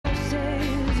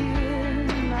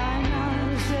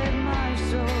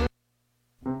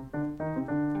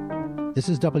This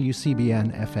is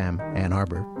WCBN FM Ann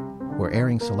Arbor. We're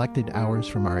airing selected hours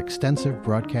from our extensive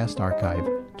broadcast archive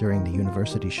during the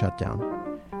university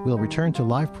shutdown. We'll return to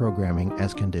live programming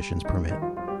as conditions permit.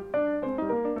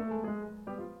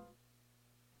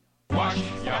 Wash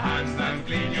your hands and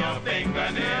clean your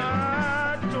fingernails.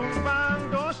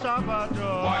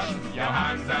 Wash your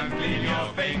hands and clean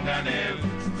your fingernails.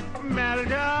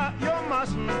 Melda, you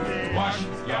mustn't be. Wash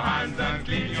your hands and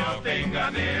clean your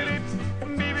fingernails.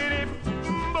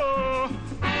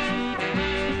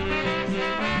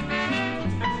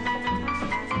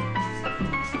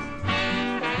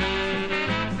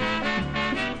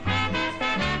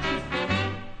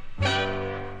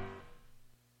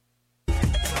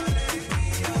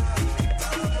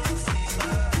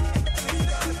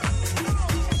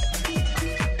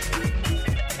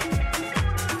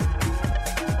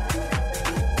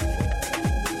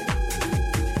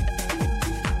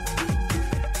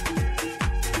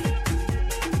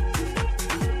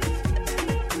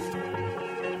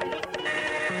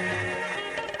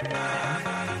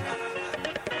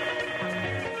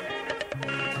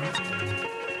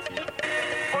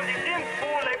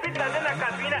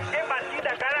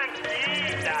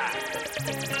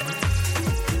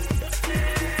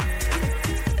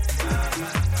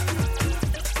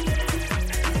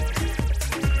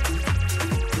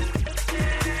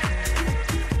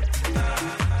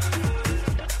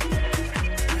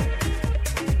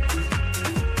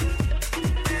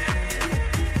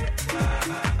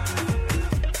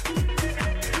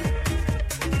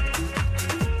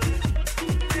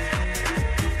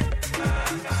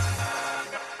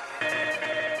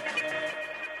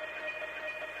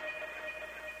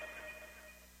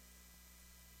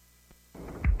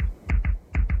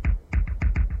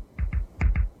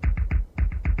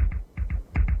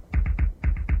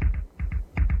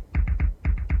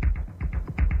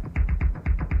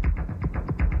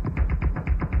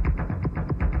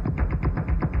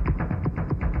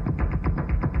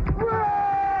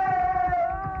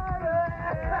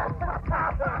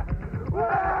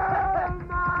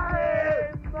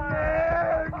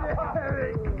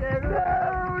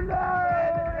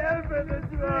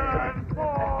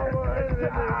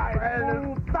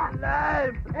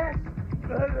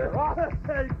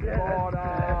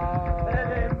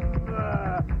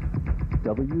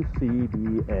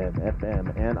 WCBN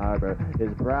FM Ann Arbor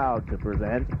is proud to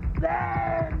present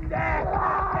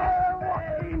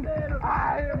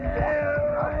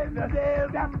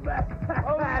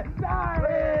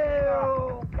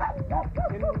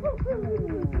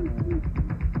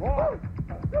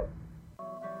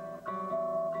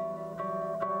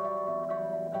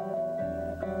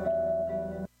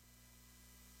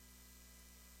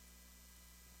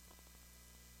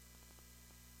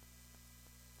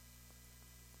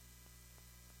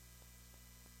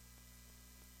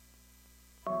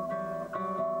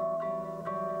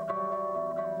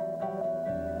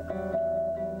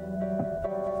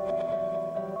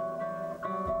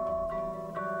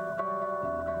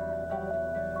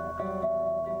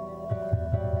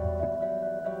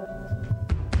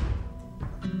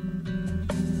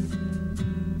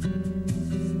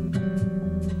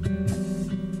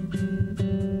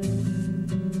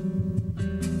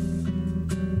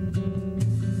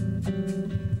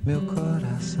Meu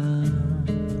coração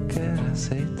quer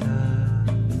aceitar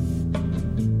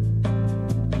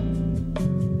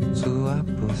sua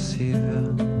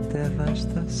possível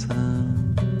devastação.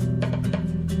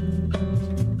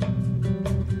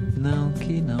 Não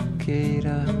que não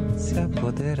queira se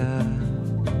apoderar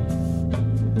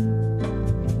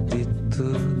de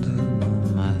tudo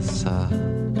numa só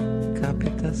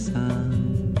captação.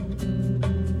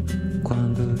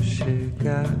 Quando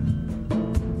chegar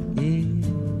e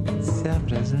se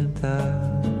apresentar,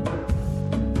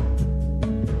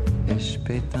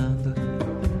 respeitando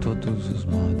todos os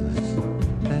modos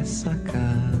dessa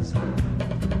casa,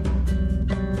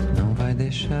 não vai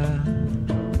deixar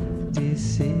de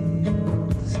se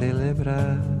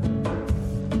celebrar,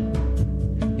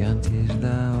 e antes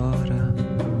da hora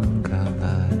nunca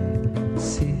vai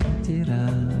se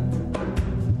retirar.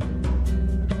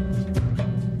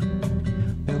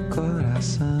 Meu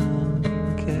coração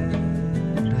quer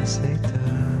aceitar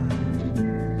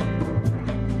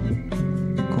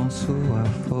com sua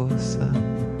força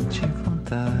de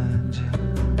vontade,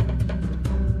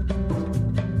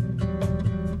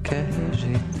 quer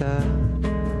rejeitar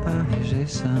a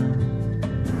rejeição,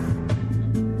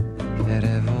 quer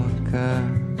evocar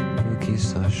o que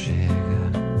só chega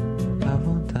à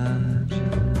vontade.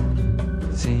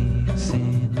 Sim,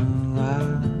 sim, no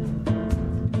ar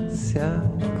se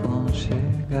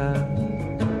aconchegar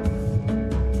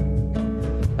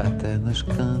até na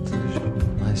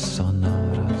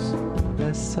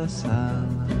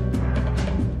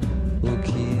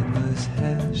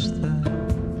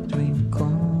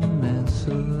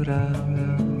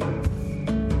imparável,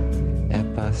 é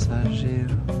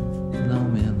passageiro, não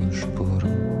menos puro,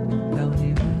 é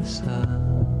universal.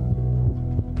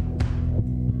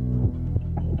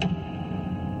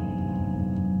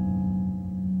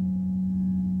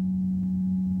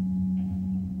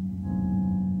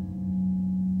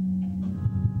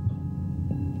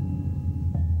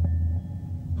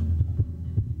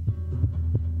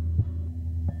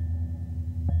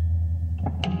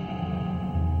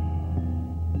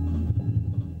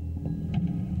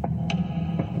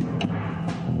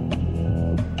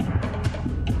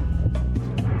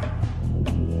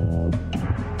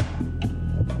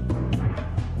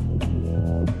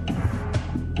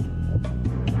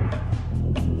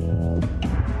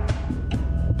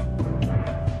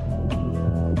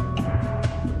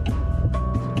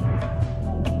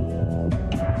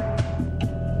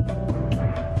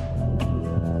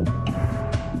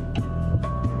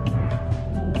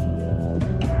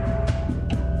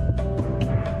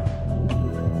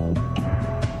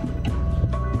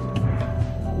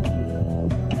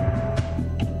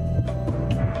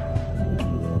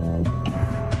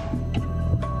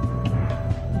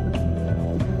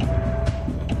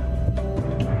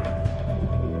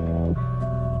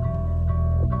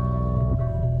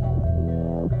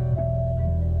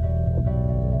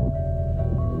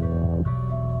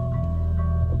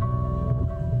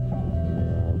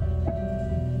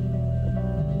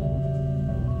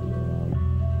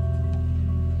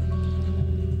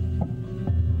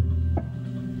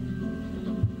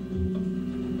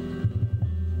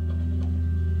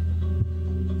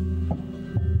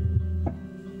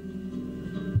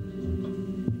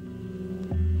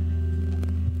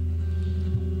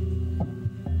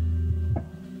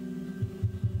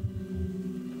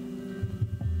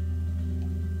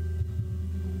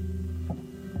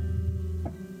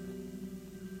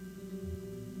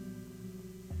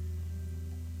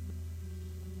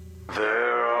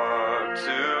 There are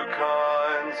two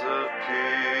kinds of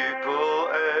people,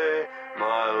 A,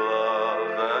 my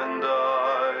love, and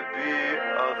I, B,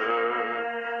 other.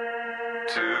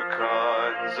 Two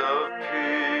kinds of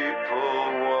people,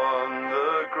 one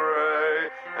the gray,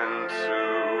 and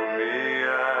two, me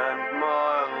and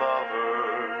my lover.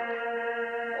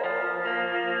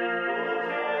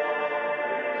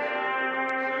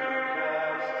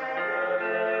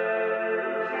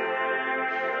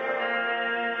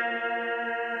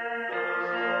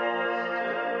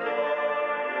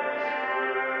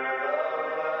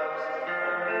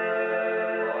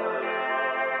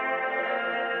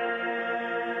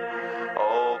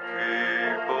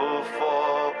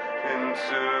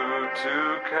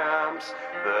 Two camps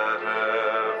that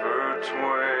ever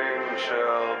twain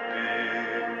shall be,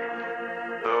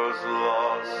 those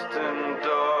lost in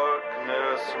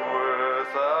darkness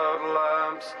without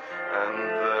lamps, and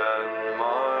then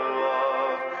my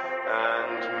love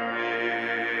and me.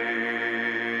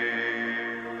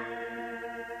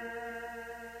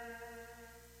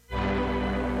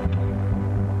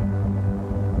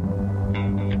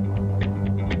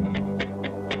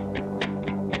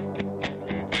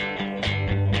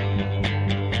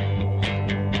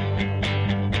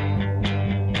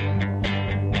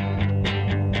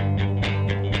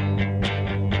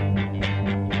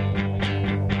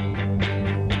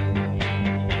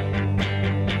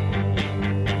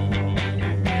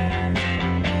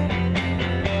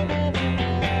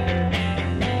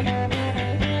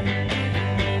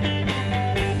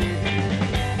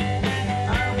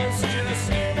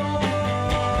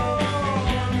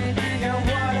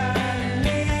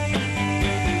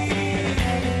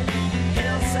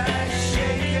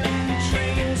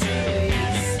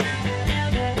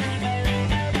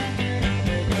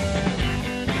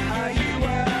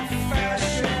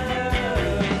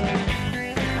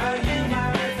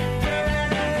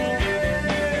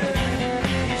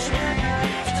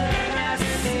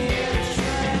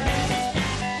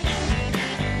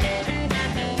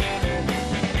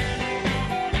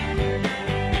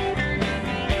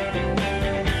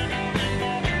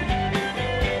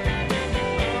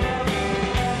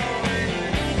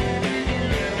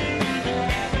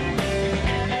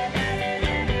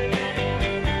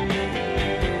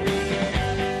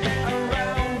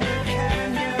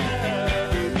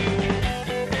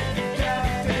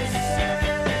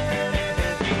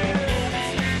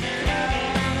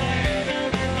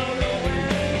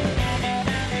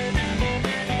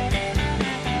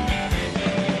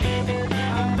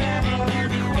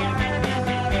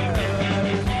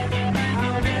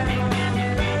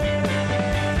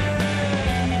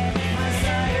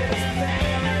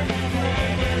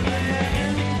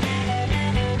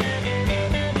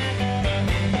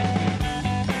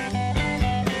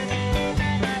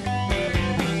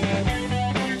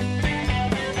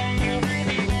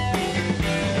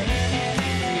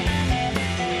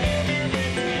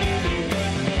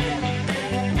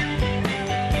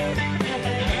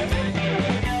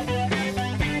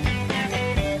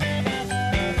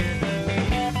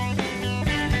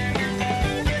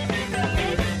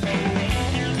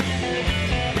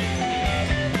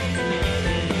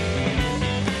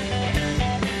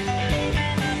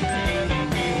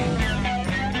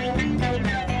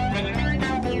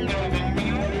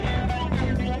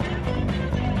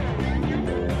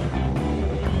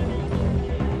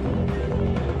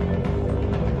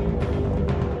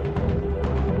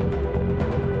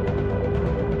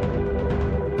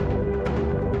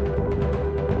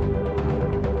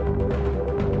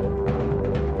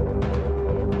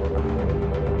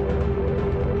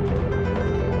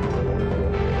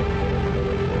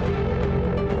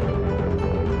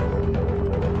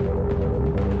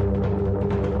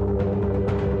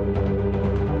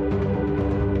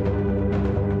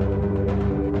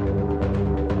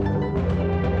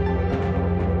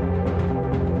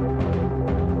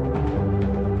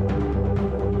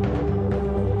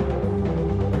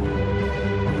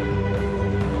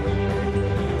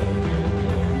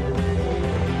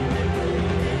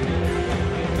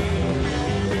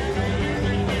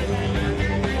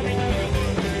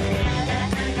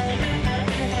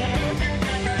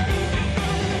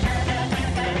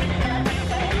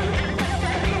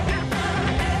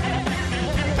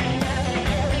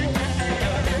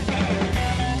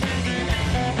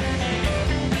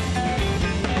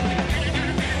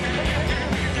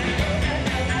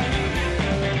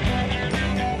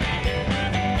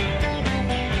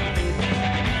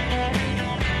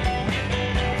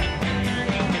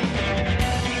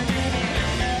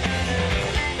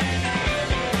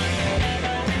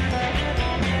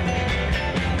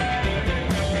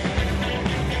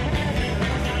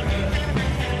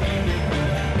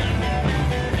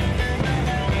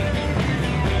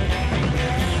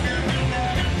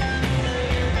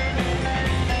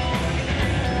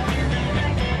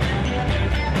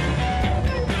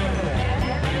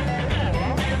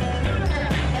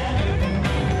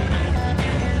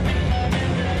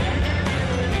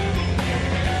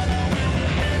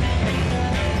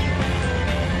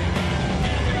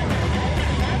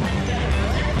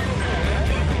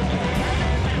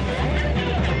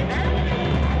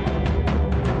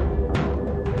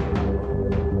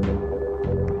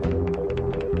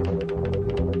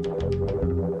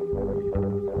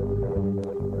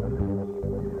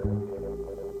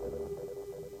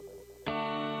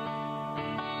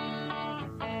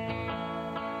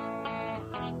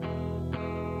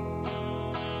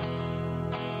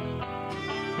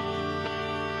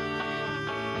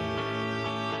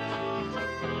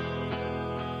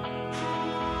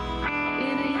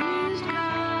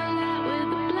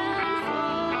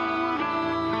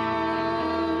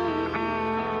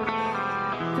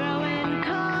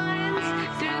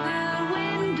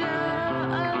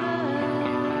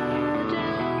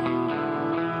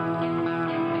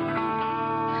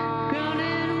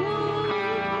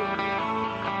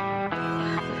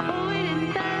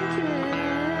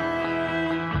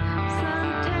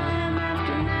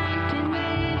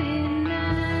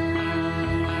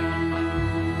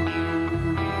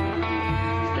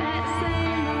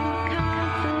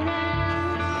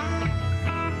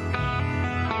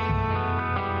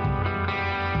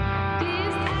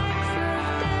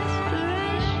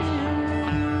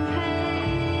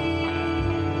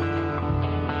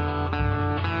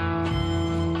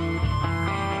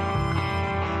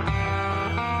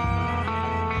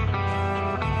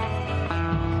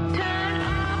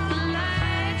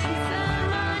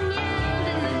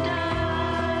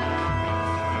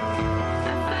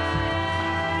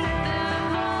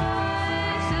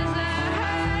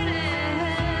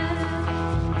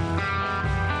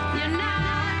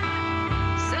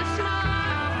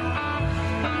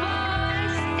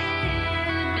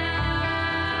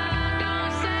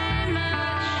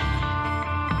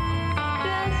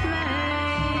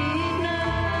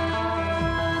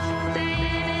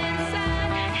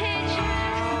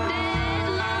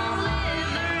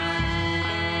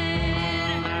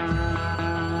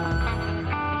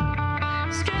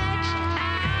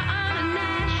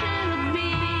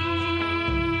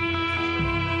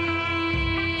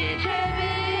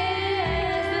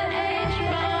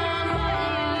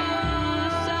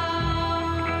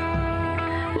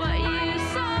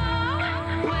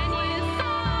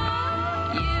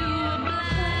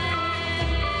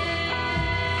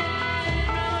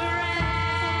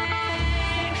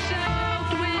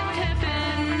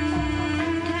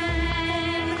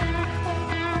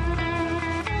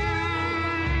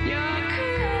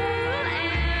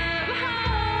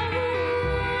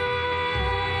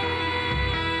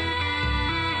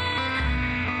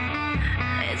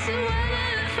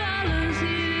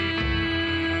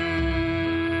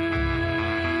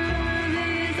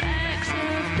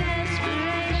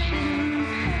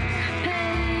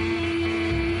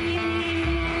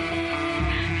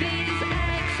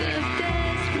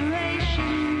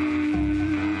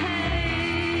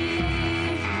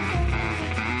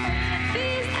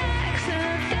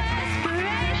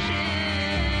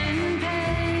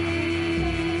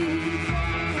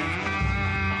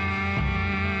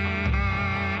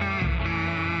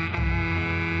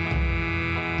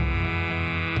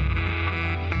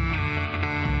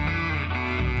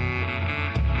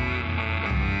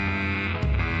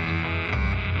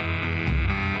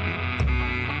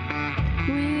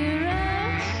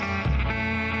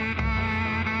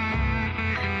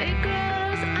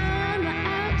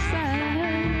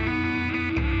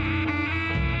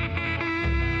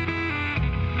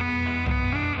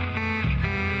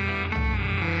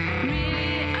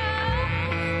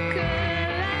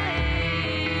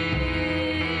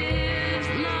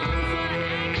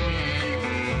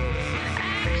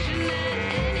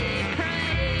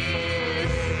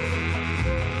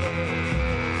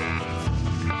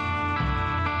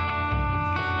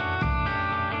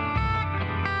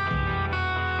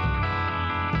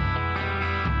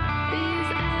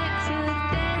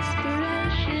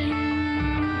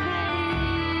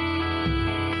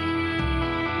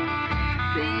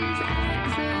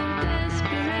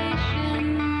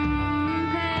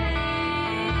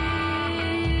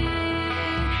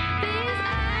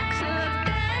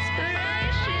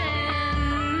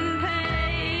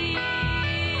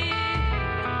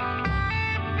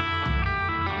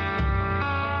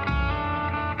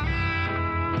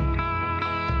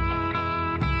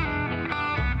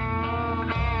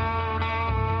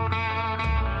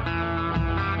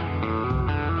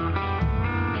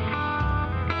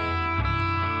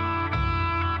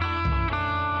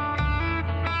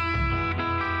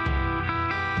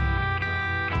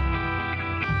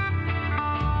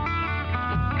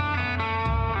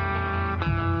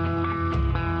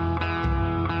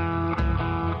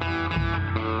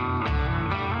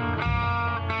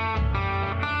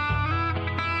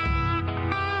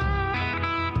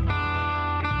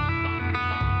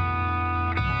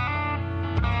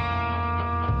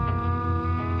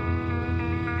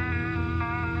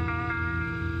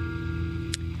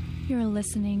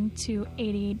 listening to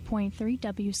 88.3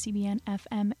 WCBN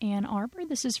FM Ann Arbor.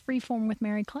 This is Freeform with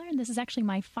Mary Claire, and this is actually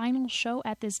my final show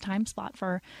at this time slot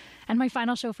and my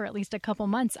final show for at least a couple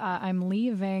months. I'm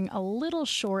leaving a little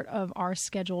short of our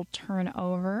scheduled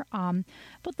turnover,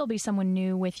 but there'll be someone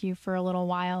new with you for a little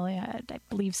while. I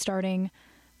believe starting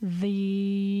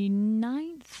the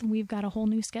 9th, we've got a whole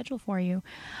new schedule for you.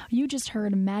 You just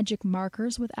heard Magic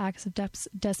Markers with Acts of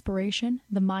Desperation,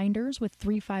 The Minders with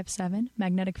 357,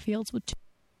 Magnetic Fields with 2.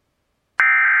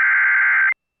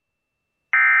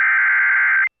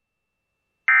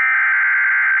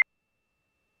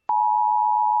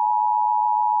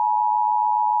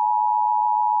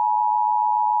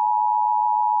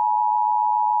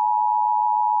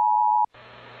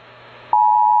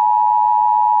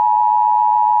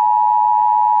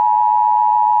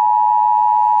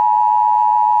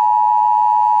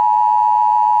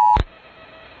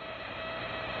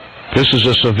 This is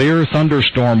a severe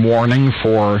thunderstorm warning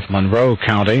for Monroe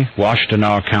County,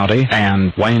 Washtenaw County,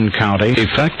 and Wayne County,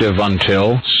 effective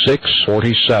until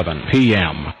 6:47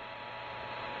 p.m.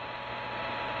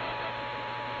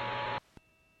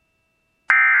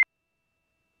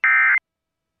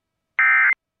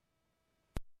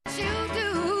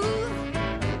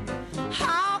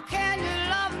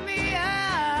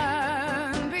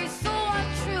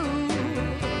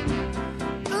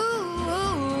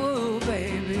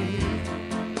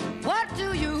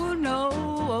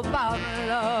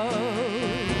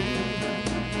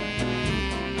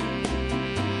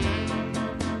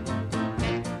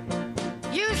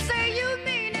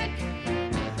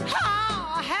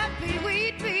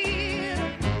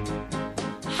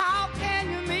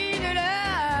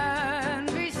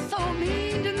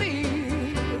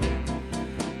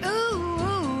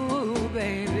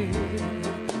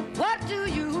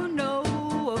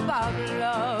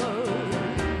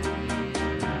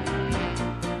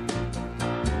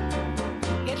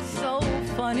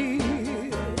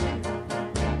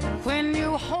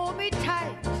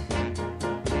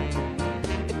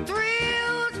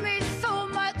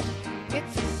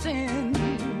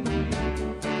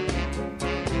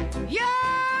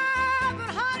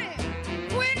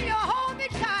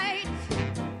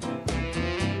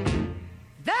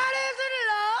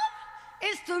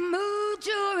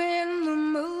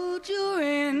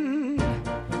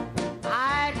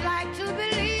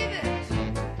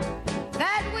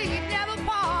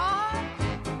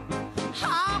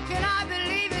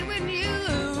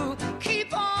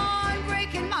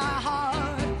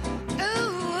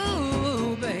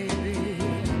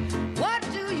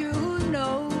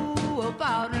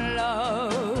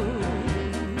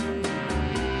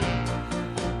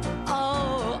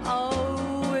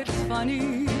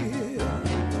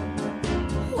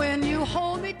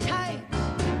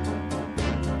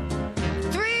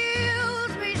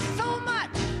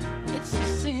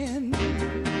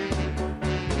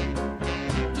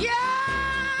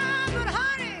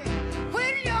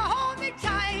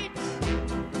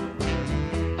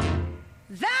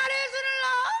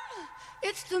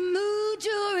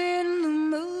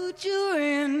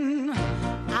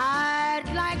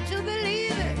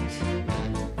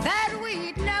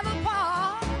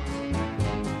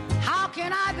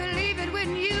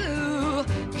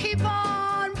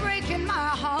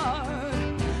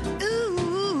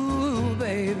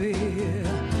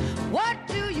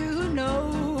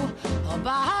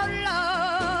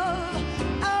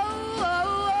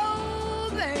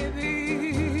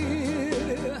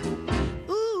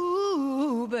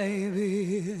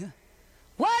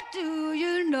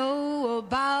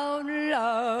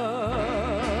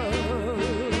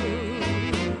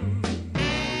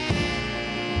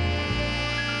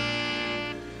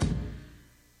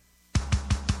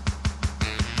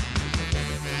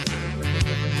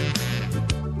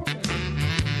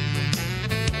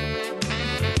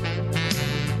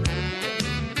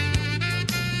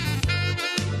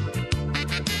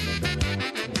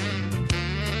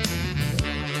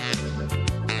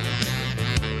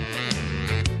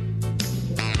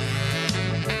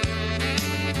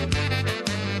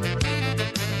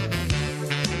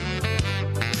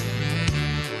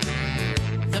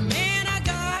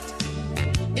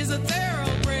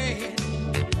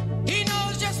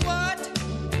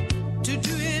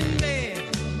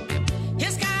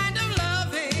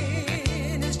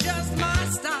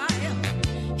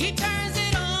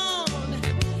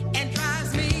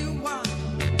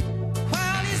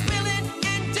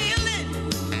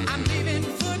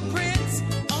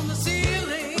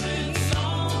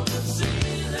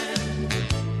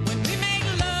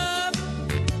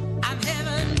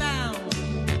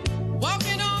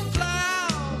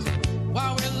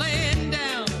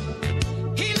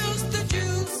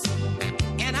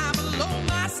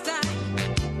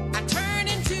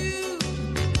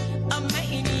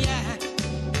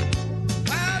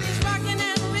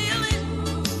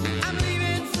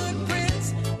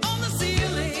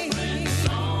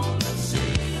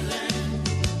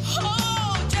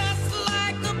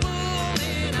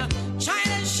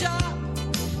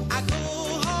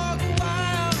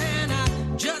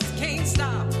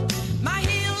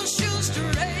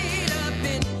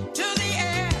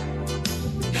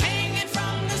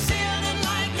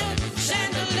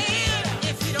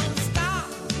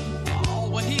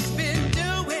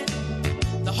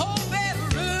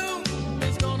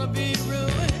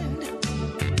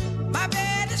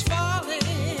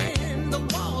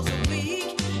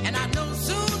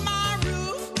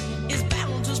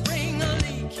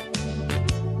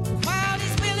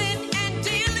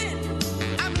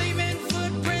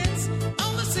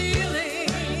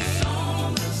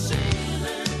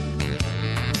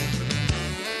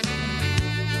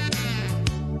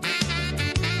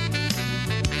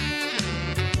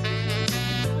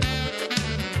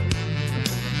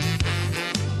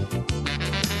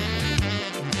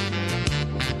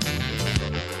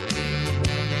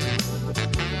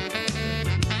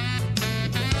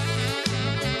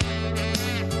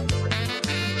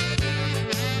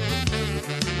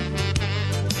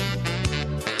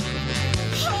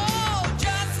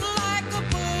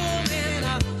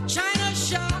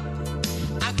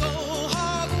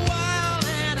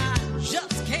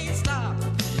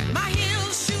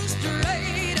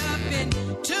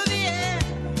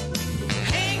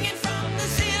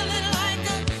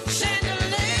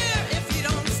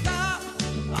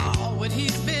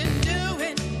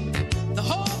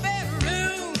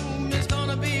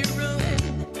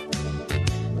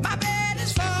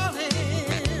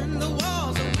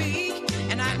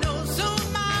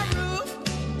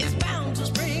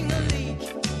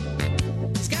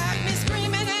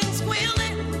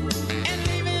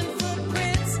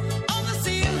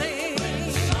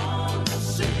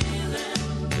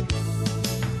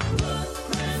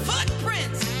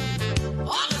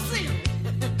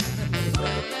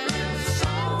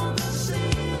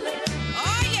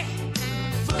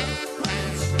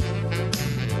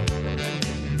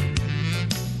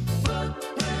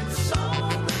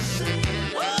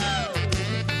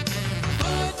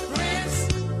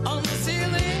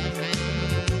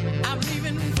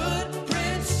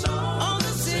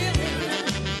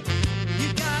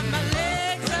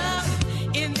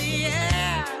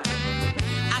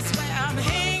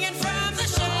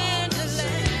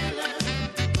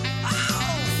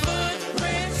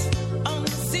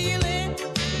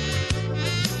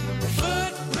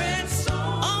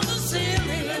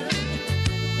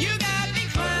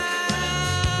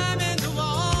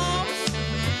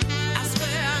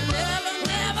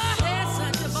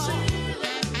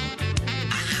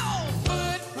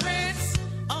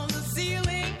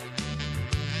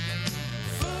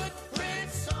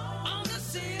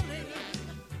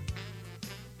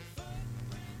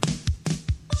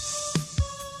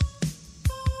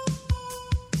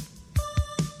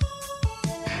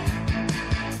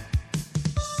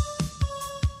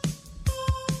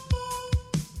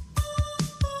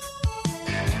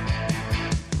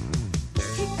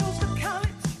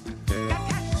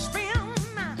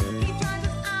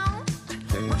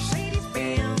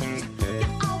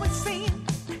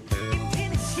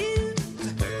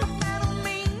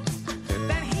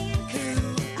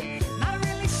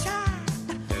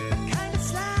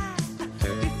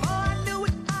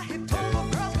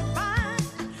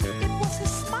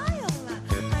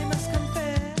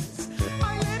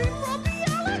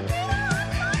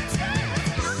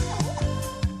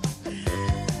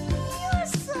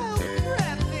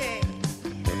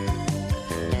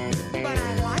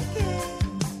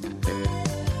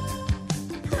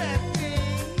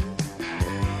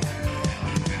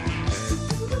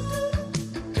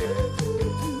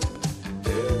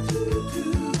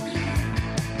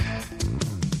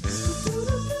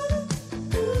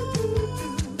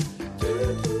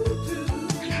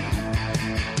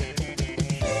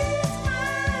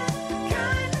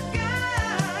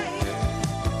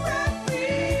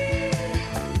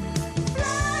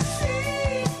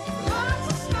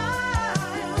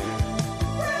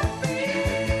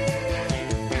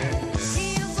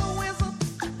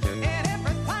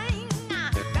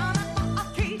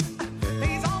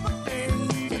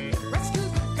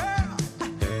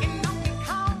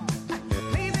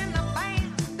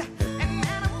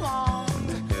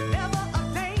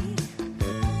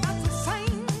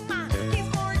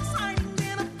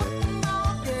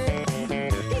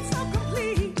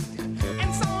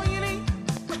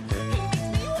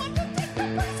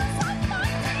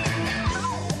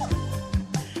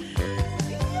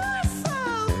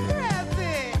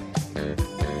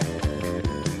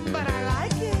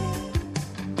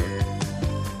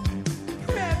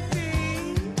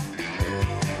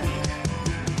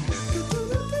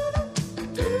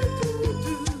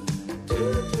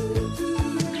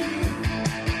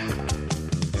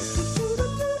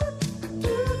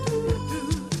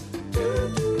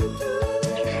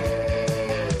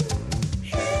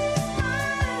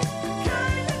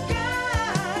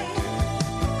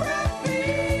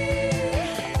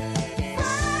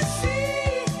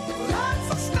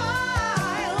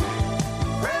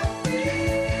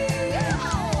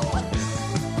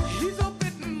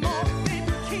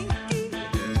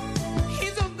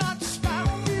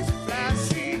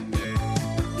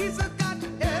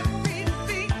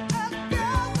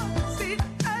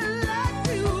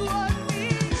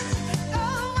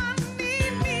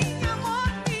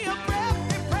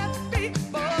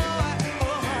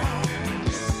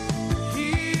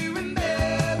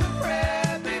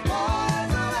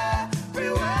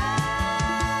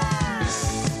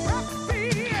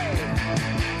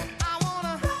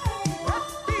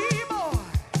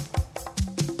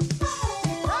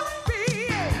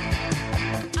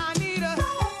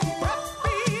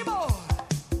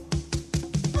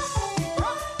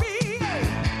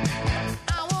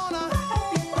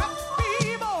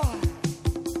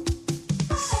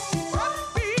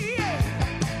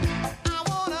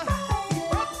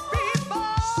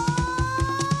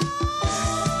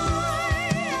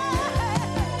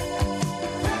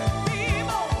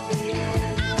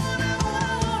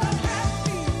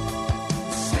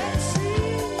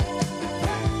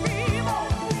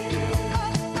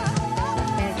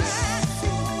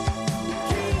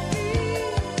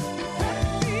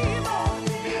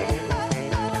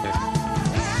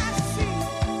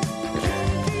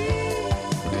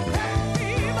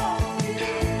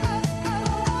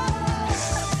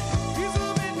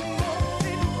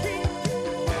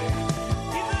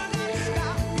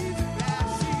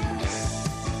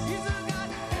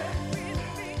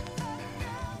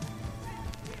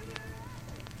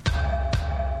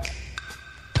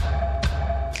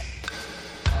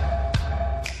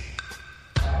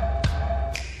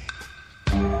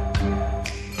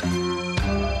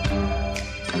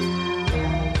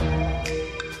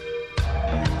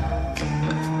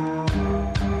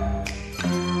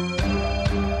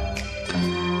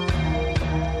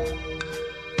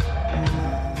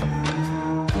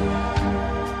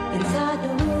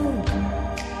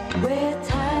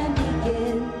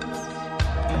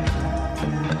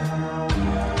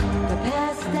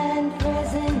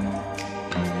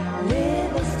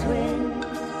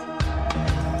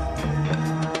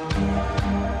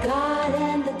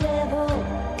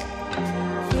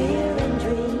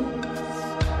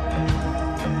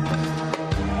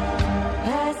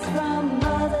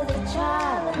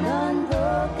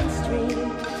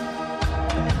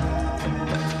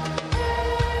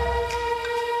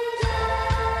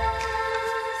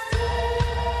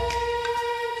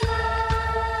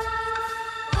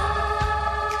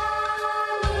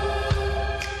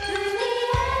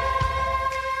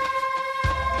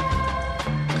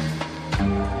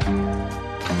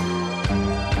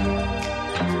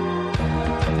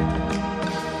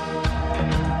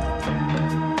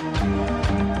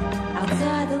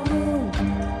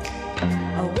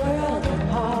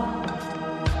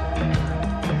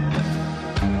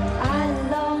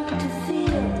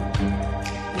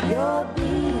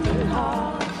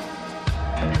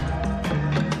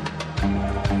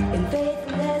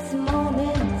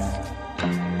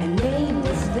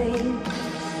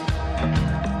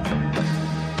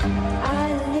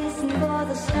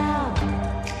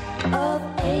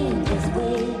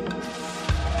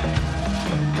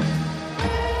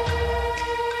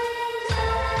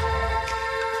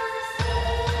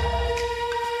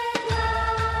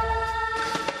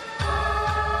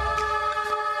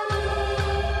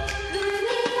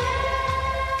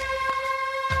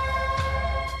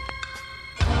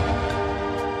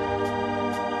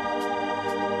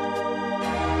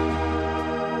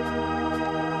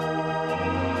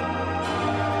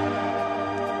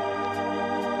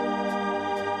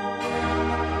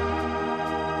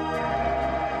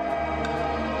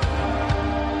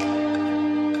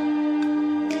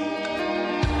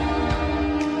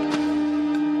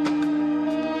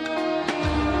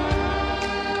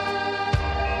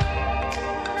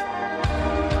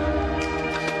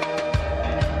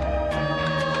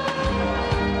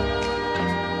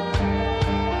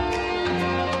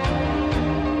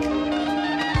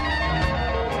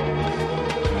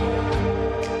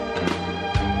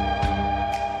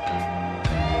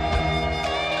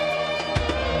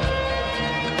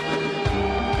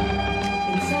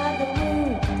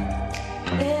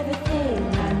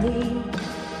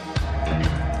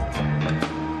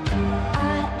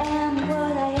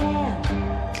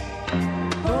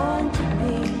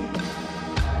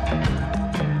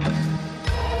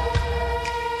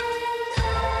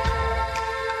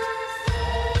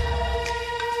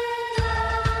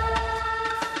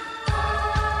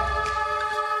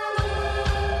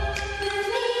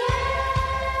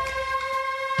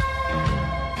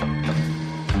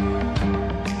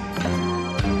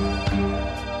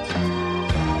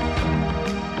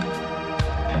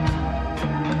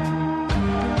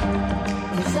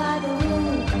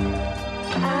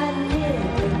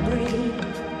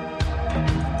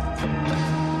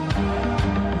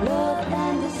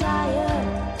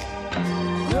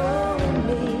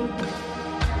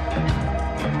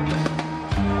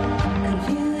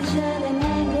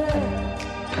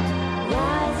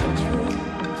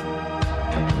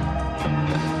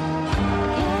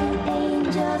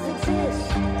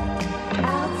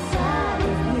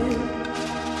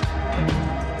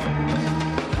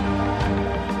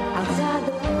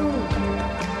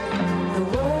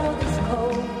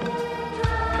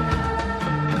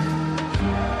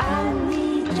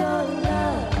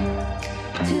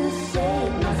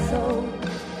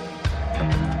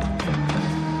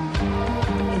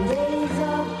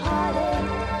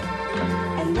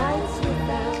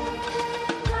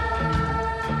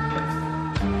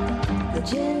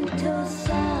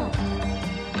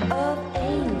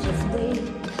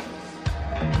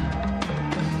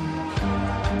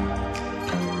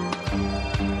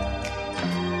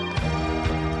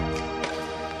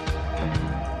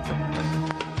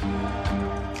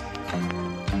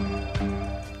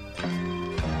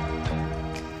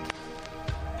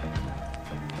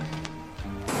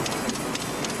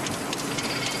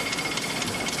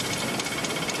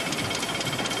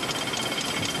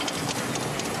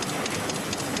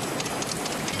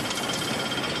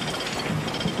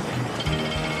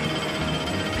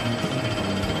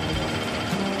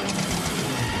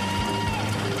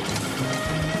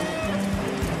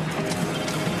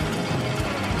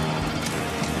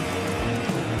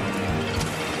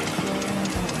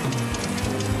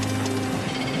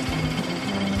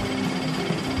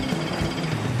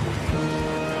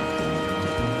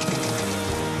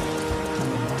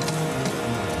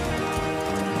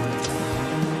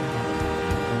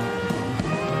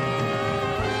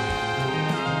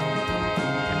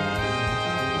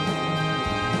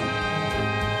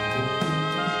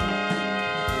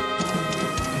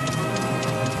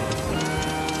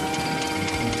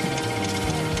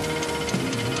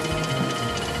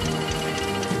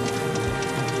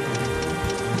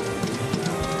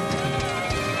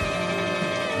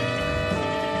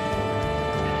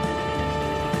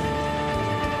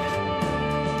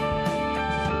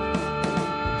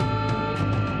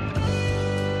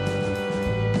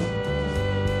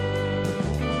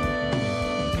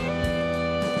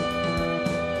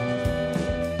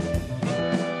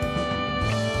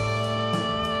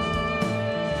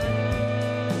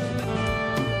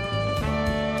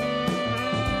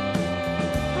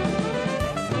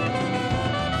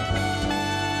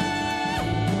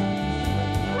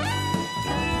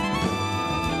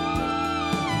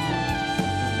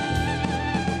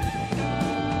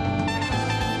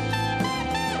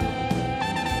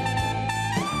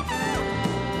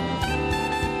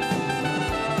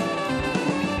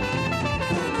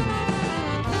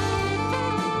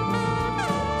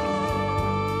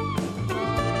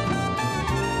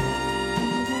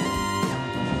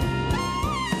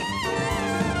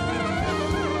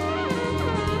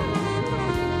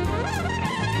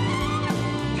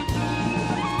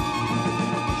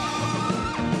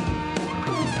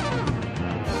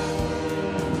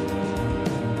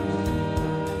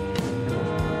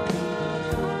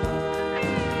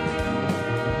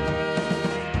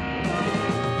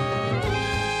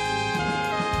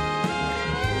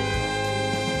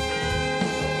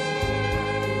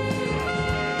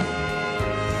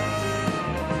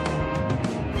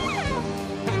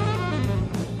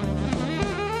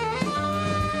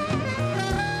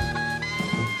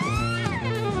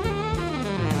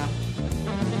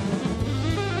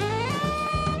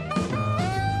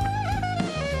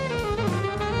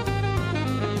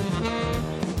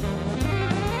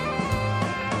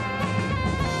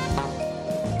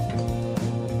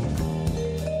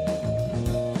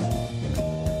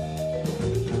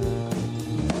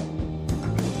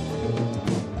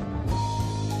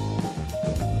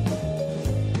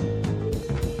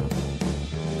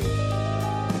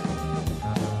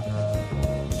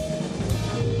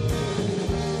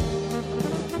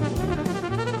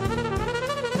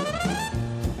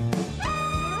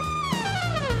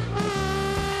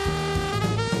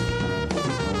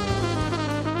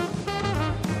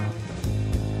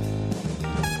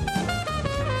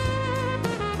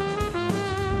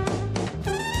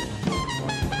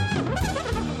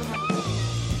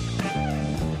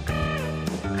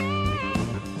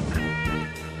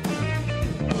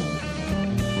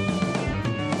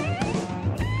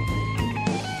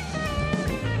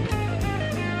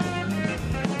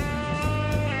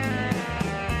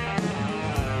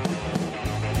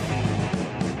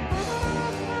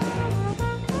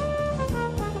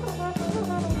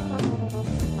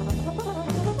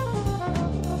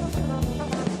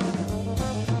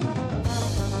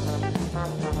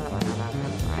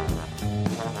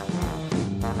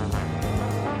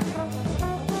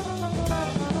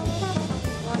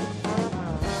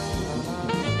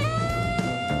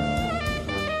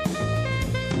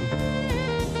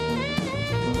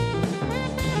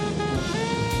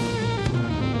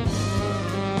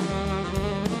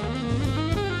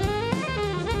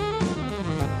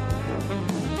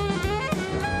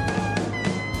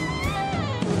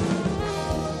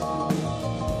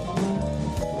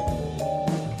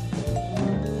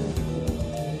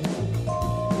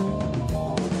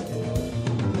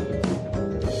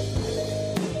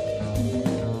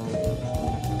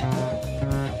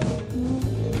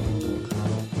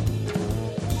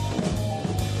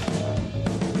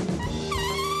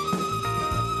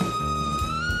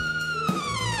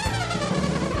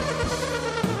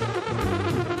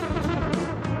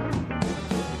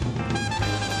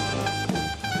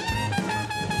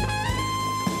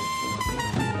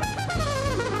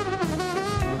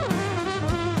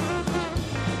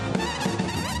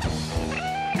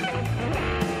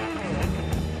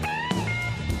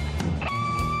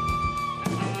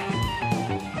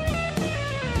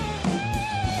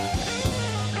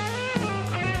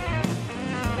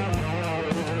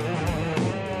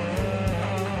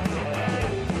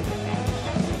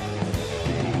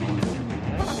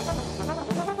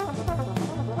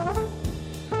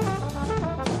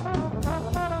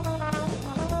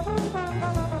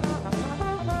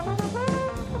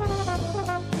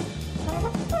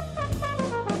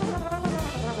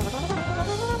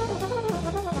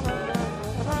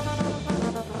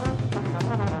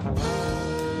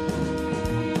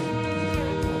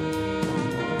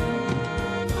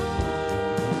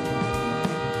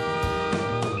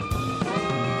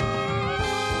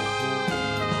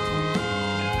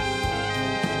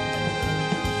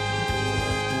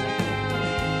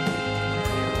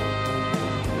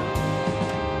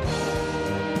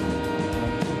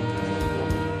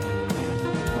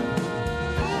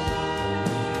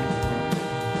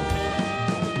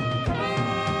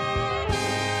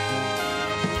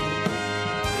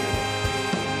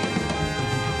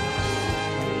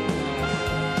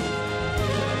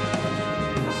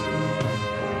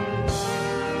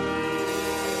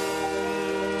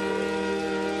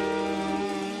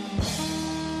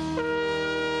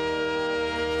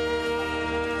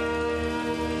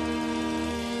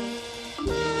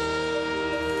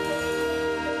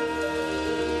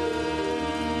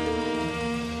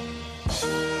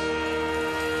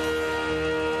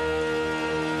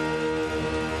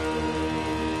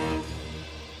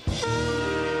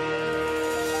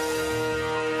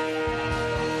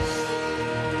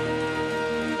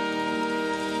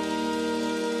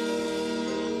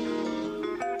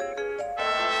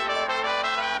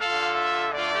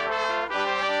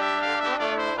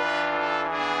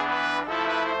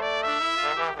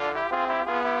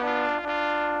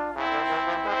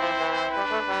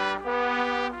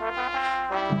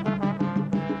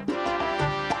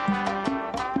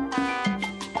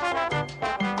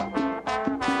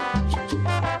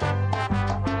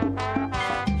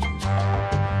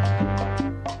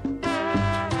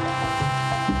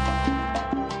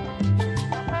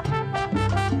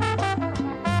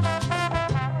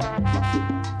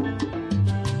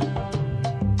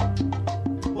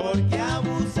 porque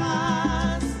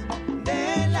abusas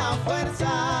de la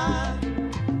fuerza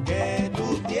que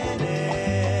tú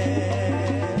tienes.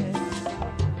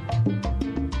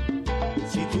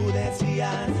 Si tú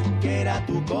decías que era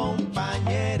tu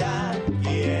compañera,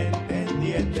 ¿quién te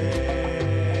entiende?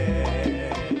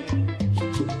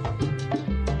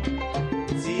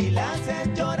 Si la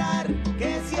haces llorar,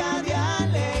 que sea de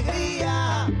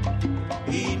alegría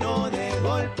y no de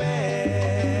golpes.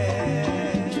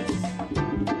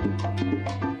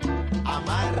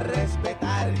 Amar,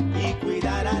 respetar y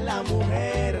cuidar a la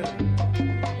mujer,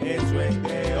 eso es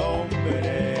de hombre.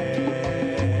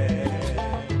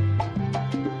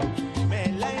 Me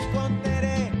la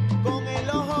encontré con el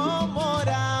ojo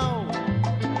morado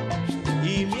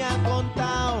y me ha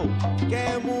contado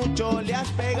que mucho le has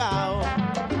pegado.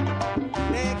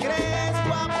 ¿Te crees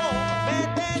guapo?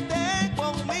 Métete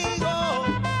conmigo,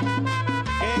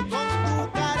 que con tu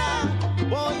cara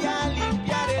voy a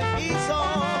limpiar el piso.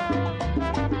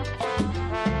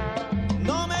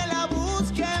 No me la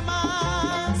busque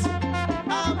más,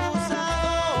 abusador.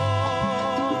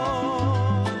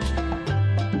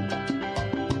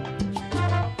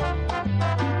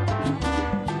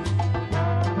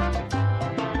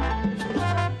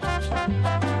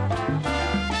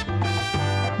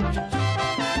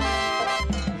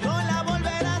 No la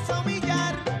volverás a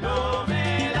humillar, no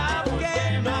me la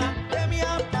busques más, que me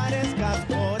aparezcas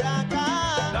por acá.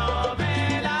 No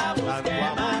me la busques más, tanto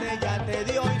amor ella te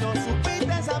dio y no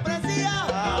supiste apreciar.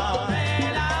 No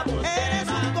me la busques eres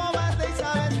más, un cobarde y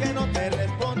sabes que no te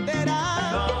responderá.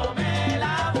 No me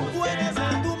la busques tú eres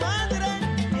más, tu madre,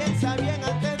 piensa bien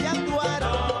antes de actuar.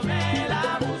 No me la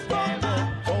busques más,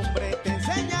 hombre te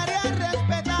enseñaré a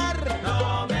respetar.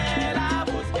 No me la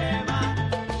busques más.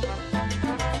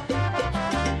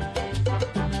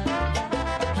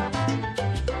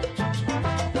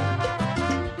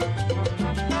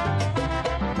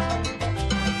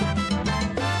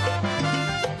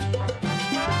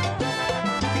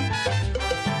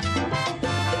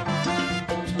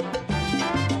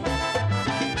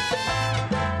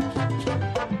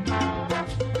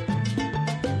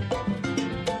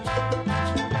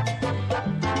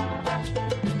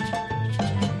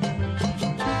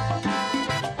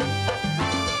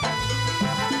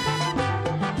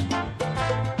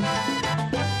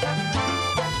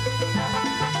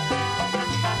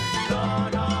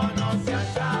 No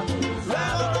seas abusador.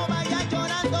 Luego no vayas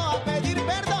llorando a pedir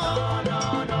perdón.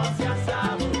 No seas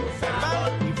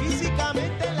abusador. Y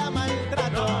físicamente la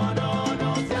maltrato.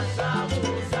 No seas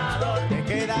abusador. Te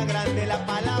queda grande la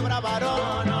palabra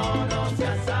varón. No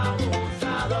seas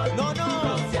abusador. No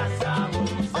seas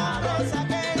abusador. Hombre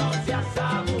saqueo. No seas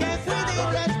abusador. Que cuida y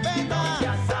respeta. No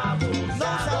seas abusador. No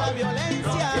usa la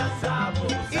violencia. No seas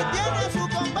abusador. Y tiene a su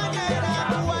compañera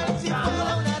cual si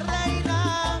fuera una reina.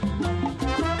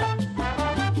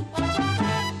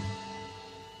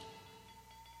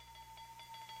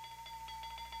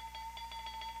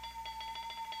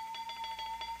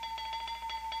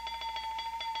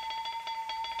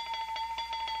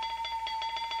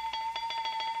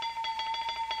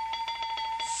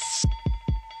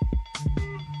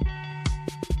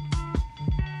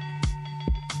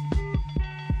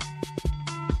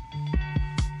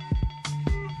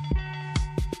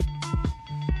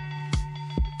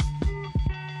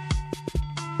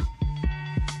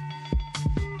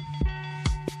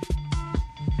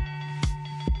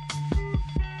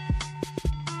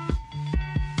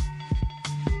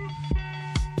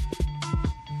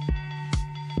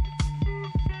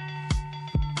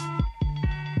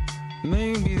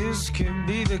 Maybe this could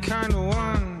be the kind of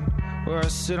one where I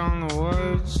sit on the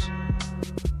words.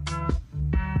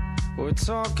 We're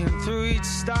talking through each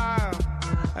style,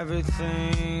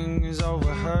 everything is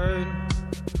overheard.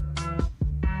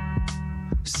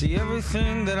 See,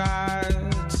 everything that I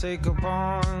take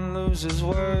upon loses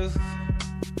worth.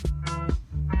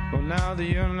 Well, now that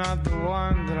you're not the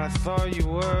one that I thought you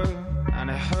were, and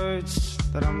it hurts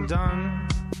that I'm done.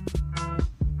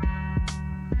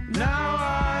 Now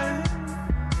I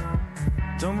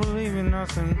don't believe in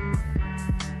nothing.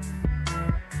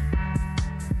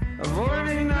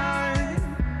 Avoiding night,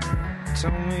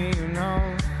 tell me you know.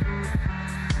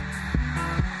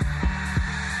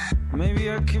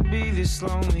 Maybe I could be this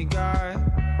lonely guy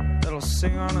that'll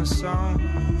sing on a song.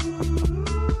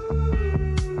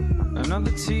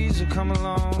 Another teaser come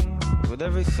along with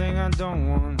everything I don't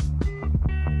want.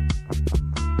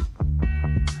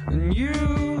 And you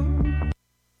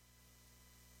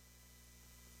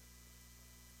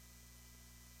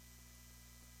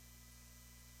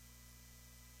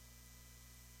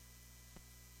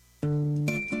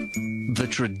The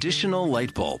traditional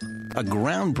light bulb a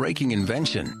groundbreaking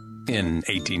invention in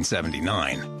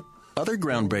 1879. Other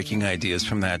groundbreaking ideas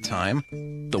from that time,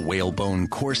 the whalebone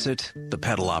corset, the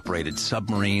pedal-operated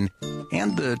submarine,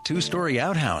 and the two-story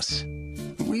outhouse.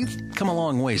 We've come a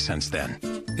long way since then.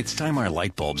 It's time our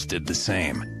light bulbs did the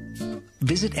same.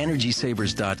 Visit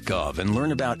EnergySavers.gov and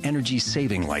learn about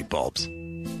energy-saving light bulbs.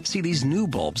 See, these new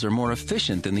bulbs are more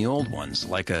efficient than the old ones,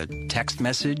 like a text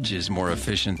message is more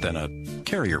efficient than a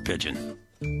carrier pigeon.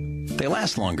 They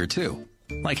last longer, too,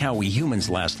 like how we humans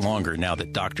last longer now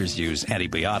that doctors use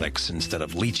antibiotics instead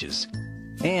of leeches.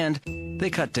 And they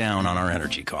cut down on our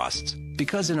energy costs,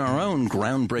 because in our own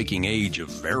groundbreaking age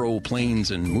of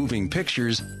aeroplanes and moving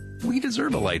pictures, we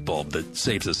deserve a light bulb that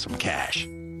saves us some cash.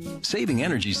 Saving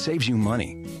energy saves you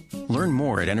money. Learn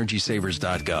more at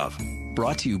EnergySavers.gov.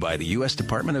 Brought to you by the U.S.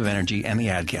 Department of Energy and the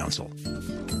Ad Council.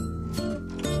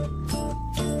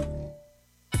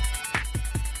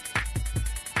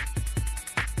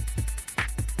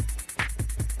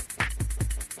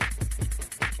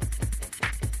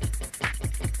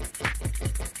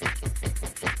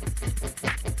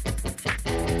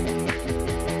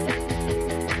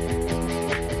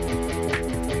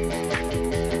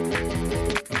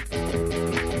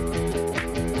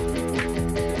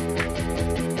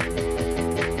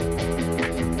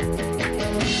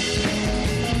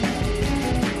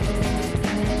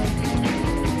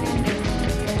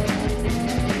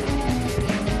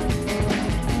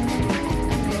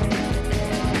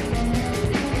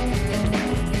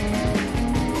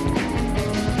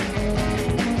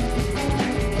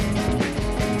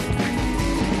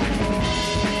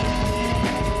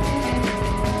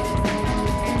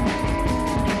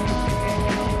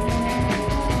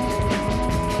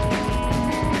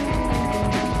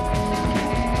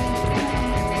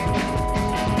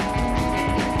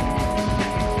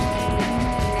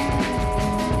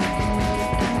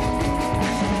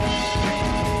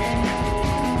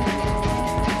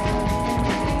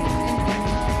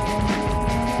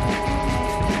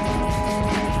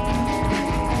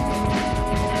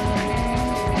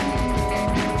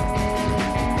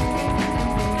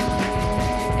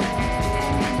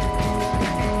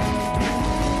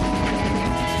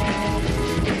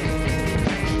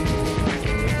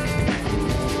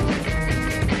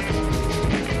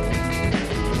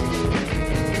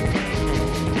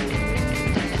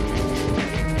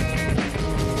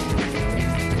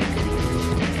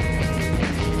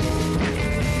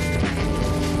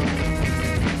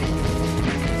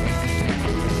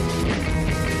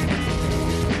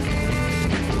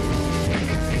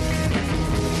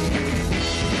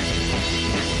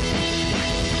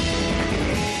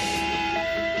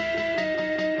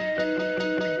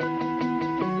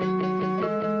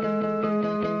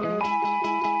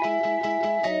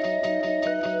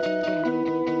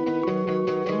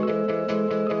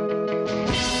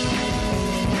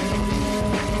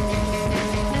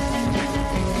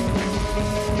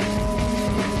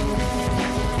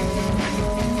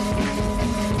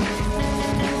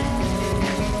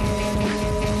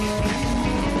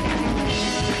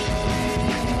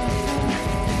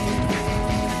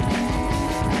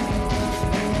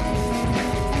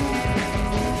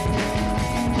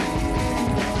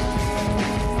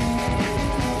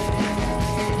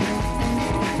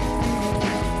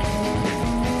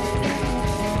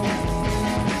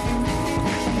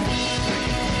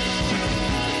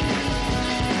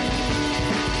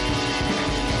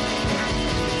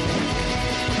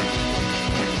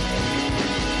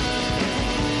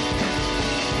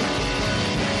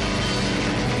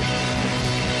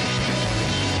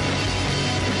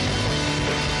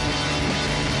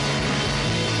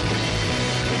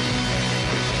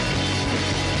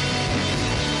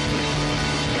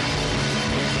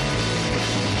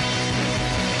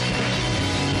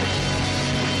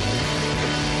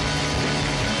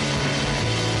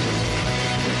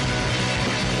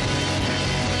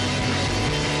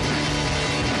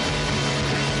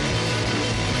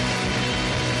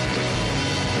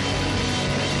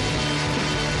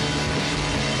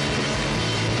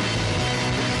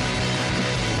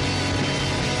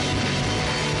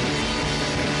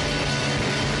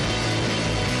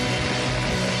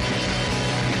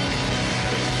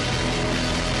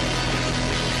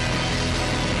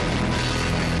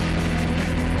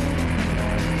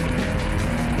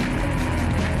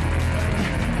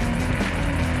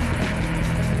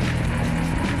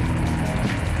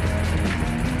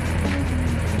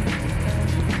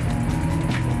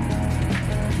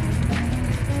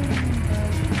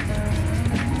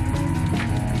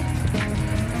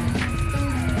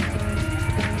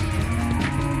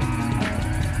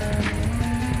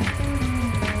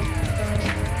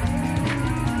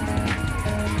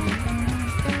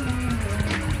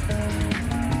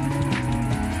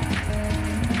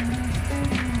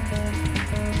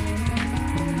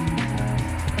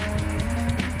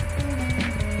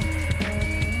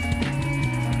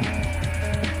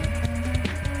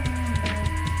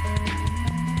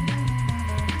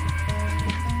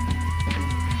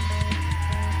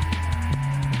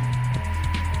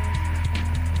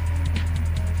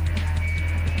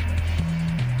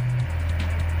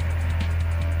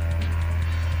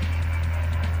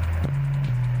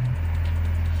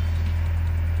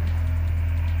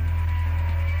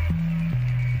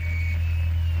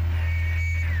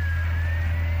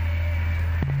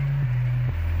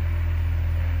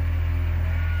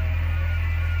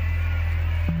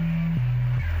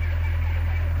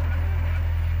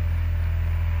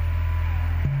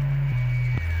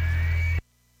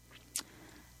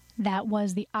 That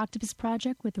was the Octopus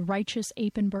Project with Righteous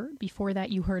Ape and Bird. Before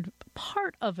that, you heard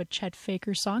part of a Chet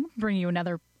Faker song. Bringing you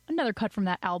another cut from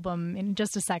that album in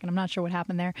just a second. I'm not sure what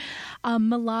happened there.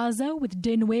 Milazzo with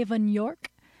De Nueva New York.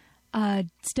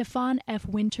 Stefan F.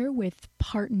 Winter with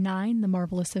Part 9, The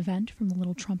Marvelous Event from The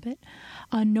Little Trumpet.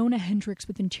 Nona Hendrix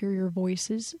with Interior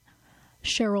Voices.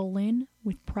 Cheryl Lynn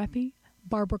with Preppy.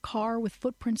 Barbara Carr with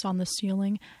Footprints on the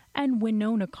Ceiling. And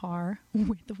Winona Carr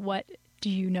with What Do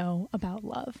You Know About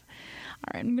Love?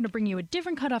 All right, I'm going to bring you a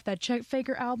different cut off that Chet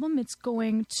Faker album. It's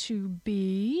going to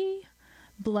be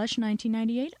Blush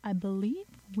 1998, I believe.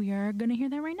 We are going to hear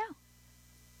that right now.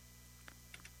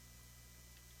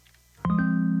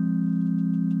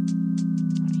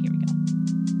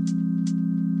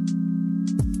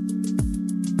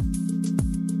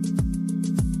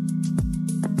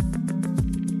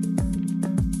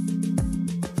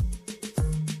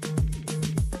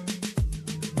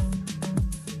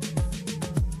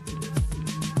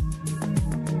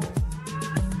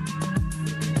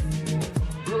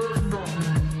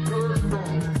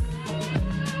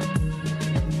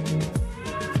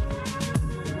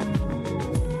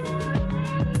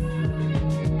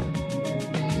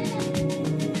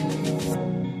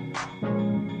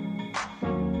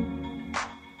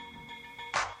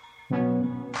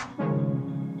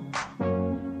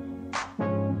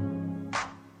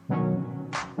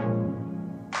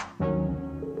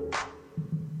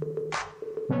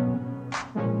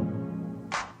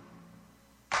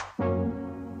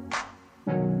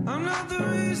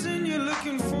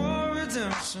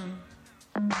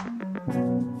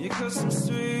 You cut some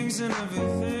strings and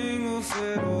everything will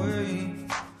fade away.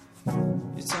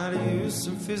 You're tired of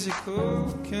using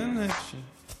physical connection.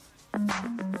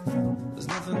 There's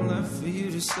nothing left for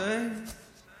you to say.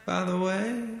 By the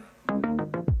way,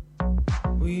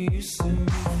 we used to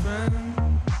be friends.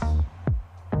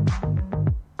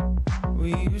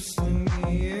 We used to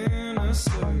be in a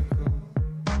circle.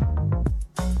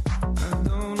 I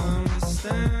don't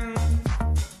understand.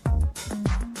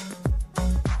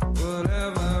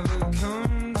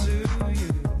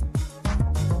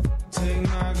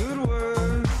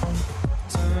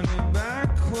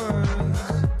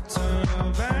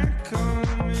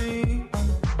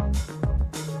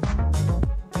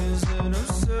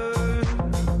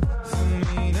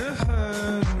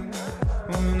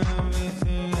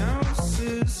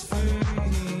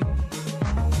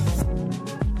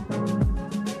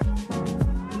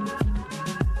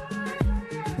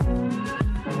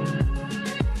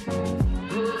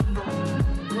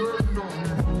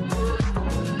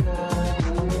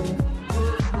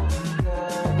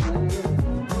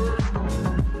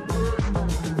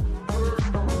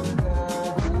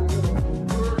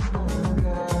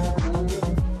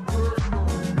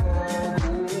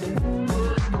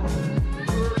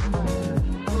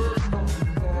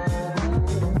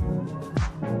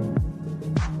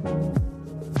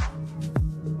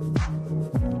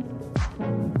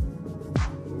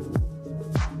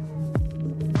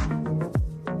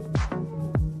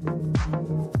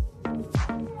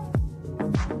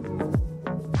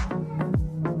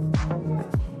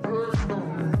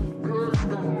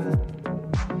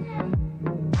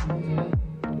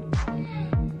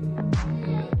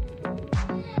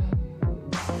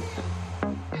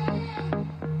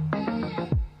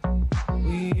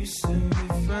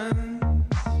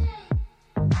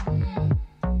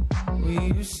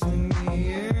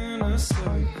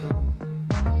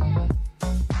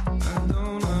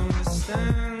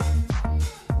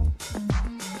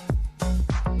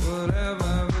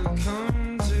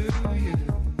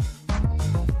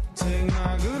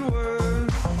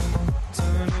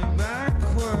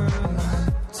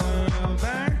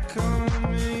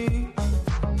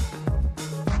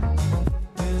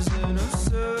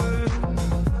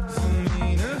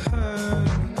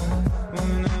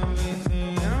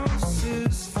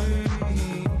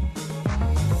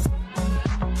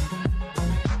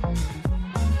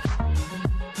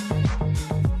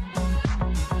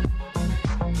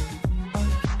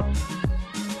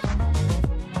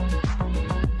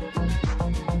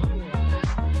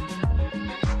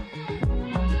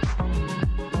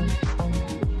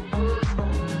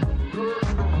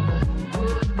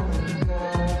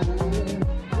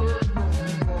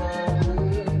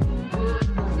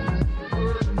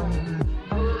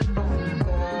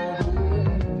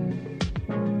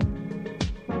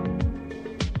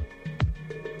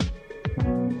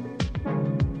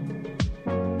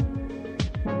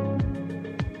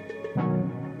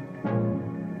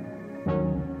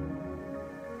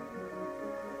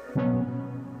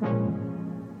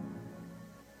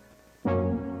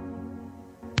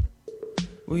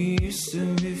 We used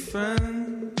to be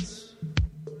friends.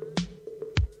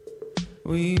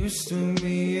 We used to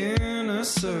be in a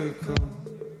circle.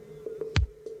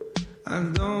 I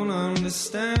don't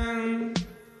understand.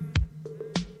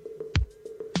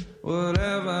 What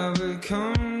have I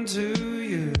become to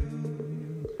you?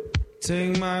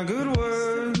 Take my good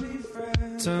word,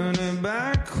 turn it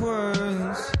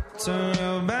backwards, turn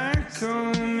your back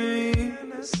on me.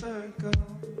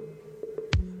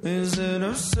 Is it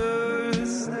absurd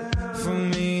for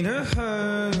me to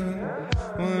hurt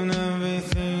when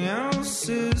everything else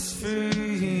is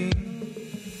free?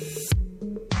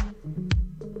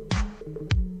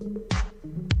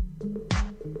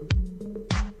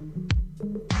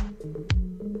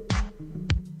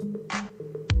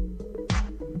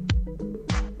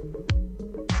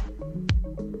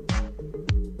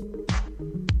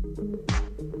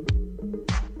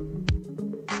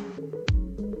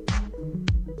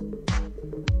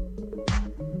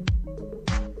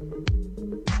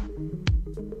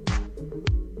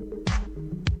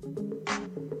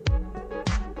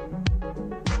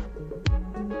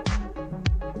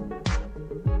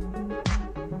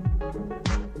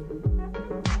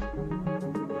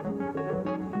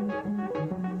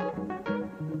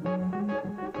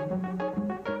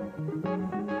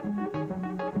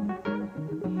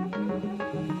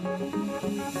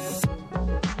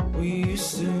 We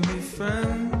used to be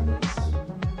friends.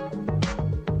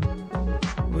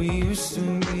 We used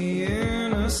to be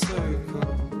in a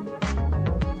circle.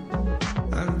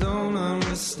 I don't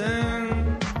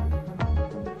understand.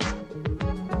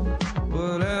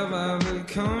 What have I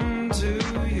become to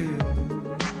you?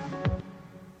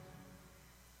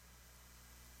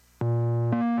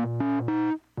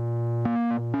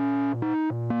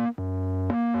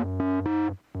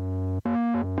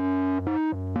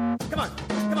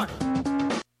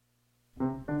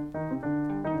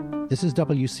 This is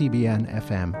WCBN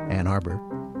FM, Ann Arbor.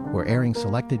 We're airing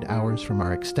selected hours from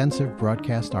our extensive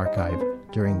broadcast archive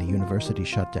during the university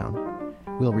shutdown.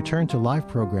 We'll return to live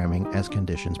programming as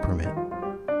conditions permit.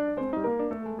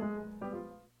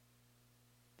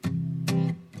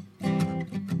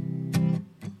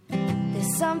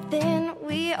 There's something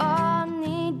we all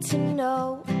need to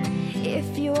know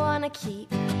if you want to keep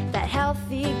that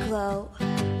healthy glow.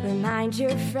 Remind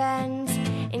your friends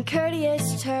in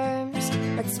courteous terms.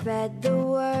 Let's spread the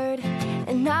word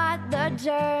and not the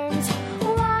germs.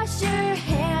 Wash your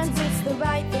hands, it's the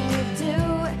right thing to do.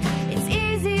 It's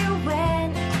easier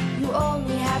when you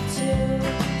only have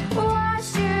two.